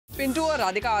पिंटू और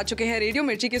राधिका आ चुके हैं रेडियो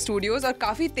मिर्ची के स्टूडियोज और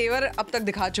काफ़ी तेवर अब तक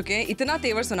दिखा चुके हैं। इतना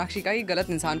तेवर सोनाक्षी का ही गलत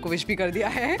इंसान को विश भी कर दिया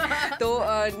है। तो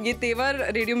ये तेवर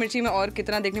रेडियो मिर्ची में और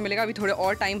कितना देखने मिलेगा, अभी थोड़े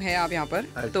और टाइम है आप यहाँ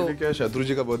पर। तो क्या शत्रु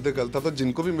जी का बर्थडे कल था, तो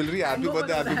जिनको भी मिल रही है हैप्पी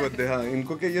बर्थडे। हाँ,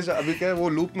 इनको क्या ये अभी क्या वो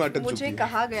लूप में अटक चुकी है। मुझे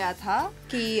कहा गया था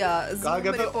कि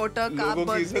ज़ूम रिपोर्टर का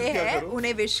बर्थडे है,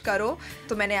 उन्हें विश करो,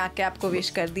 तो मैंने आके आपको विश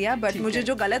कर दिया। बट मुझे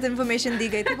जो गलत इन्फॉर्मेशन दी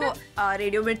गई थी वो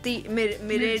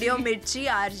रेडियो मिर्ची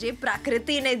आरजे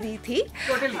प्राकृति ने दी थी।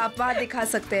 आप वहाँ दिखा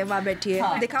सकते हैं, वहाँ बैठिए,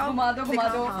 दिखाओ, घुमा दो।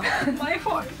 My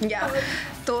fault. या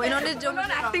तो इन्होंने जो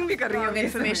एक्टिंग भी कर रही है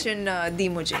इन्फॉर्मेशन दी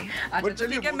मुझे। अच्छा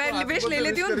ठीक है, मैं विश ले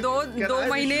लेती हूँ।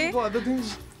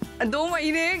 दो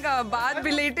महीने बाद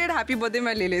बिलेटेड हैप्पी बर्थडे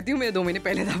मैं ले लेती हूँ। मेरे 2 महीने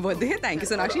पहले था birthday. Thank you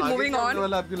Sonakshi. Moving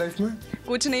on. आपकी लाइफ में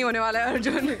कुछ नहीं होने वाला है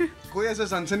अर्जुन। कोई ऐसा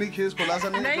सनसनीखेज खुलासा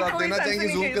नहीं जो आप देना चाहेंगे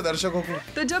ज़ूम के दर्शकों को?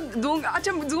 तो जब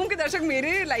ज़ूम के दर्शक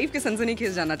मेरे लाइफ के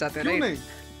सनसनीखेज जानना चाहते हैं, नहीं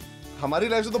हमारी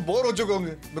लाइफ से तो बोर हो चुके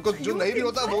होंगे, बिकॉज़ जो नहीं भी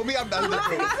होता वो भी आप डाल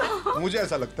देते हो। मुझे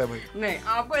ऐसा लगता है भाई। नहीं,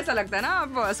 आपको ऐसा लगता है ना,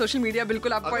 आप सोशल मीडिया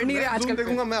बिल्कुल आप पढ़ नहीं रहे आजकल।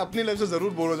 देखूंगा मैं अपनी लाइफ से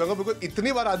जरूर बोर हो जाऊंगा, बिकॉज़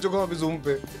इतनी बार आ चुका हूं अभी ज़ूम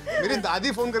पे। मेरी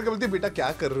दादी फोन करके बोलती है बेटा क्या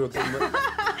कर रहे हो तुम?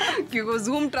 क्योंकि वो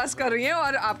ज़ूम ट्रस्ट कर रही है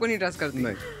और आपको नहीं ट्रस्ट करती।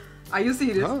 नहीं, आर यू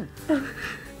सीरियस?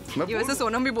 ये वैसे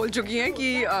सोनम भी बोल चुकी है कि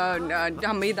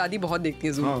हम मेरी दादी बहुत देखती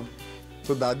है ज़ूम।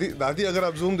 तो दादी अगर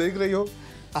आप ज़ूम देख रही हो,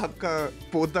 आपका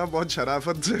पोता बहुत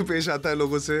शराफत से पेश आता है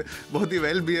लोगों से, बहुत ही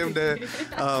वेल बिहेव्ड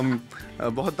है।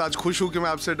 बहुत आज खुश हूँ कि मैं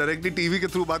आपसे डायरेक्टली टीवी के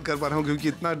थ्रू बात कर पा रहा हूँ, क्योंकि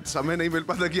इतना समय नहीं मिल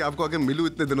पाता कि आपको आके मिलूँ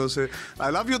इतने दिनों से।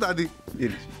 आई लव यू दादी।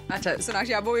 अच्छा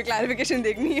सोनाक्षी, आपको एक क्लैरिफिकेशन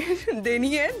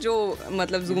देनी है जो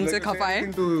मतलब ज़ूम से खपाए।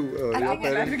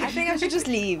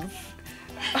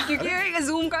 क्योंकि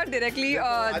ज़ूम का डायरेक्टली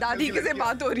दादी के से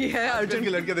बात हो रही है। अर्जुन की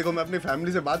लड़कियां देखो, मैं अपनी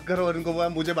फैमिली से बात कर रहा हूँ और इनको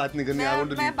मुझे बात नहीं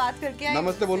करनी। मैं बात करके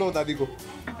नमस्ते बोलो दादी को।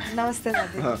 नमस्ते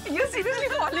दादी। You're seriously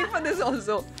falling for this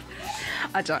also.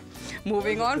 अच्छा,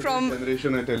 moving on from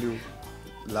generation, I tell you.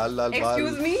 लाल बाल।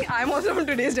 Excuse me, I'm also from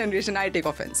today's generation. I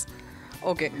take offense.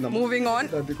 Okay, moving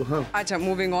on. दादी को हाँ। अच्छा,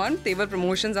 moving on. तेवर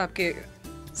प्रमोशंस आपके।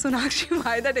 Sonakshi,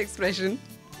 why that expression?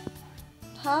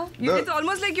 हाँ, it's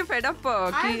almost like you fed up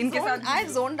कि इनके साथ।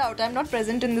 I've zoned out. I'm not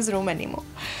present in this room anymore.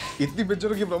 इतनी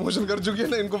पिक्चरों की प्रमोशन कर चुकी है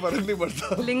ना, इनको फर्क नहीं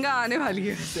पड़ता। लिंगा आने वाली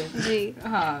है जी।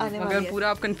 हाँ, अगर पूरा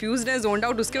आप कंफ्यूज्ड है, zoned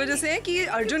out उसके वजह से है कि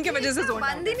अर्जुन की वजह से zoned out?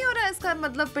 बंद ही नहीं हो रहा है इसका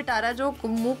मतलब। पिटारा जो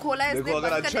मुंह खोला है, देखो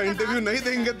अगर अच्छा इंटरव्यू नहीं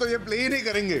देंगे तो ये प्ले ही नहीं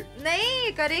करेंगे।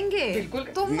 नहीं करेंगे बिल्कुल।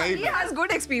 तुम he has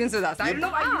good experience with us. I don't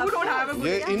know why you don't have a good।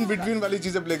 ये इन बिटवीन वाली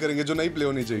चीजें प्ले करेंगे जो नहीं प्ले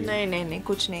होनी चाहिए। नहीं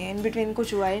कुछ नहीं, इन बिटवीन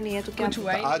कुछ हुआ ही नहीं है तो क्या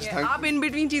हुआ ही नहीं है। आप इन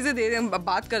बिटवीन चीजें दे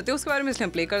बात करते हो उसके बारे में, इसलिए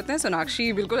प्ले करते हैं।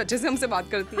 सोनाक्षी बिल्कुल अच्छे से हमसे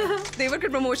बात करती है। तेवर के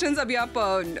प्रमोशंस अभी आप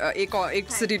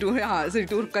एक सिटी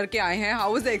टूर करके आए हैं।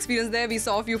 How was the experience there? We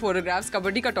saw few photographs.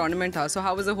 Kabaddi का टूर्नामेंट था, so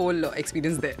how was the whole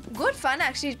experience there? Good fun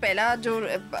actually. पहला जो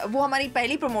वो हमारी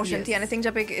पहली प्रमोशन थी, आई थिंक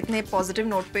जब एक इतने पॉजिटिव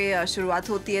नोट पे शुरुआत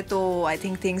होती है तो I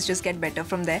think things just get better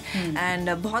from there. And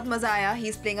बहुत मजा आया। He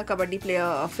is playing a kabaddi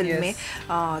player film में,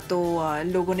 तो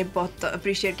लोगों ने बहुत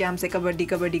अप्रिशिएट किया हमसे। Kabaddi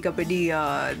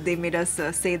they made us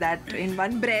say that in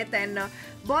one breath and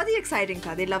बहुत ही एक्साइटिंग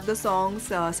था। दे लव द सॉन्ग्स।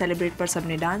 सेलिब्रेट पर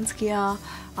सबने डांस किया,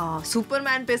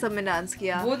 सुपरमैन पे सबने डांस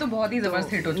किया। वो तो बहुत ही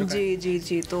जबरदस्त हिट हो चुका है।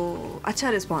 जी तो अच्छा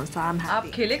रिस्पांस था। आप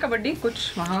खेले कबड्डी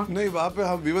कुछ वहाँ? नहीं, वहाँ पे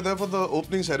हम we were there for the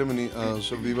opening ceremony,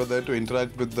 so we were there to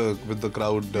interact with the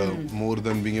crowd more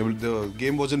than being able. The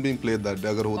game wasn't being played that day.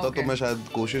 अगर होता तो मैं शायद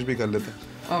कोशिश भी कर लेता।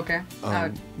 ओके,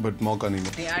 बट मौका नहीं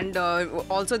मिला। And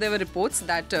also there were reports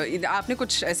that आपने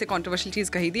कुछ ऐसे कंट्रोवर्शियल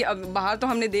चीज़ कही थी। अब बाहर तो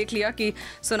हमने देख लिया कि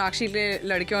सोनाक्षी के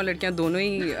लड़के और लड़कियां दोनों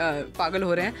ही पागल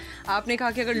हो रहे हैं। आपने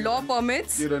कहा कि अगर लॉ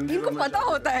परमिट्स, इनको पता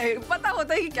होता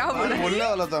है कि क्या बोलने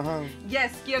वाला था। हाँ,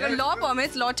 यस, कि अगर लॉ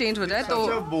परमिट्स, लॉ चेंज हो जाए तो।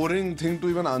 Boring thing to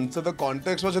even answer. The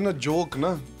context was in a joke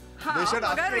ना। हाँ,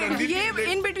 अगर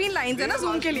ये इन बिटवीन लाइंस है ना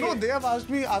ज़ूम के लिए। No, they have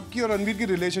asked me आपकी और रणवीर की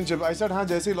रिलेशनशिप। I said हाँ,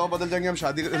 जैसे ही लॉ बदल जाएंगे हम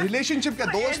शादी कर। रिलेशनशिप क्या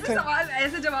दोस्त है? सवाल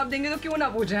ऐसे जवाब देंगे तो क्यों ना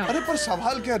पूछे हम? अरे पर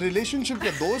सवाल क्या, रिलेशनशिप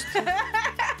क्या दोस्त है?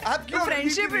 आपकी और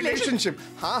फ्रेंडशिप रिलेशनशिप।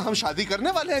 हाँ, हम शादी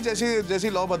करने वाले हैं जैसे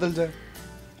लॉ बदल जाए।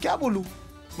 क्या बोलूँ,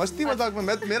 मस्ती मजाक में।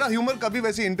 मेरा ह्यूमर कभी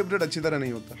वैसे इंटरप्रेट अच्छी तरह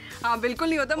नहीं होता। हाँ, बिल्कुल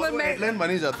नहीं होता। मैं हेडलाइन बन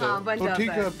ही जाता है, तो ठीक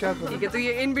है, अब क्या करूं। ठीक है, तो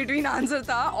ये इन बिटवीन आंसर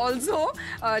था। ऑल्सो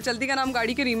चलती का नाम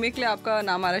गाड़ी के रीमेक के लिए आपका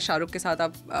नाम आ रहा है, शाहरुख के साथ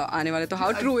आप आने वाले, तो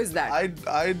how true is that?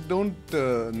 I don't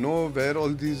know where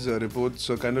all these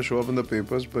reports kind of show up in the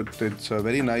papers, but it's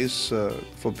very nice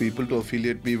for people to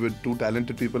affiliate me with two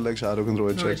talented people like Shahrukh and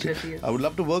Rohit Shetty. I would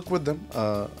love to work with them.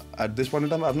 At this point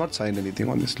in time, I've not signed anything,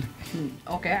 honestly.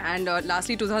 Okay, and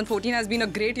lastly, 2014 has been a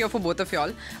great year for both of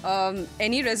y'all.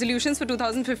 Any resolutions for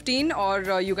 2015,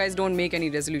 or you guys don't make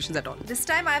any resolutions at all? This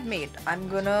time I've made. I'm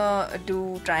gonna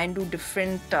try and do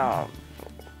different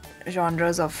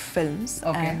genres of films,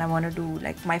 Okay. and I want to do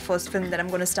like my first film that I'm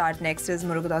going to start next is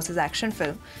Murugadas's action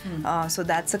film. So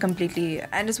that's a completely,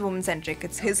 and it's woman centric.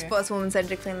 It's his first woman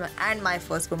centric film and my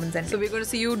first woman centric. So we're going to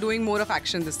see you doing more of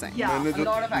action this time. Yeah.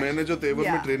 मैंने जो तेवर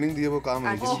में Yeah. Training दी है वो काम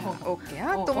है okay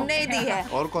हाँ तुमने ही दी है।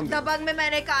 और कौन दिया? दबंग में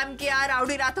मैंने काम किया,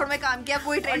 राउडी राठौड़ में काम किया,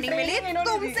 कोई ट्रेनिंग मिली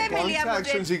तुमसे मिली है कौन सा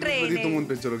मुझे एक्शन सीक्वेंस मिली तुम उन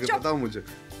पिक्चरों के बताओ मुझे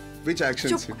which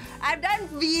action scene I've done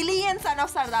Wheelie and Son of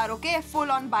Sardar, okay,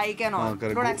 full on bike and all. हाँ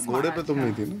करेक्ट घोड़े पे तुम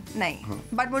नहीं थी ना नहीं,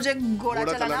 बट मुझे घोड़ा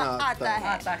चलाना आता है।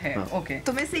 आता है, okay.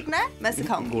 तुम्हें सीखना है, मैं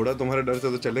सिखाऊंगी। घोड़ा तुम्हारे डर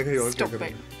से तो चलेगा ही और क्या Stupid.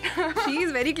 करेगा She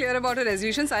is very clear about her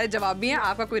resolution. सारे जवाब भी हैं.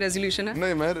 आपका कोई resolution है?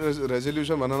 नहीं मैं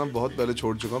रेजोल्यूशन बनाना बहुत पहले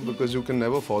छोड़ चुका हूँ because you can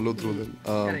never follow through them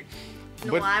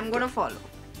No, I'm gonna follow.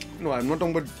 no I'm not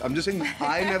talking but I'm just saying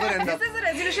I never end up This is a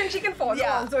resolution she can follow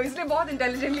Yeah. also. इसलिए बहुत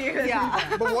intelligently ये Yeah.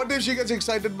 but what if she gets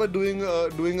excited by doing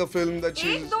a film that एक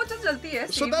she's दो चीज चलती है.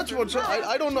 so that's what so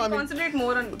I don't know I mean Concentrate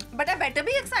more on. But I better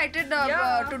be excited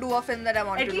Yeah. to do a film that I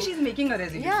want At to least do. she's making a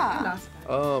resolution. Yeah. Last.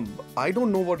 I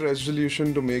don't know what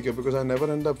resolution to make here because I never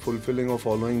end up fulfilling or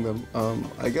following them.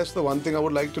 I guess the one thing I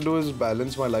would like to do is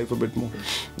balance my life a bit more.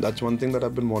 That's one thing that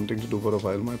I've been wanting to do for a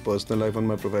while, my personal life and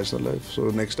my professional life. So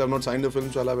next I've not signed a film,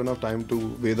 so I'll have enough time to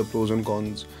weigh the pros and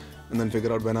cons and then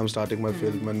figure out when I'm starting my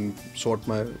film and sort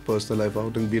my personal life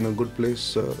out and be in a good place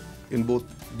in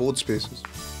both spaces.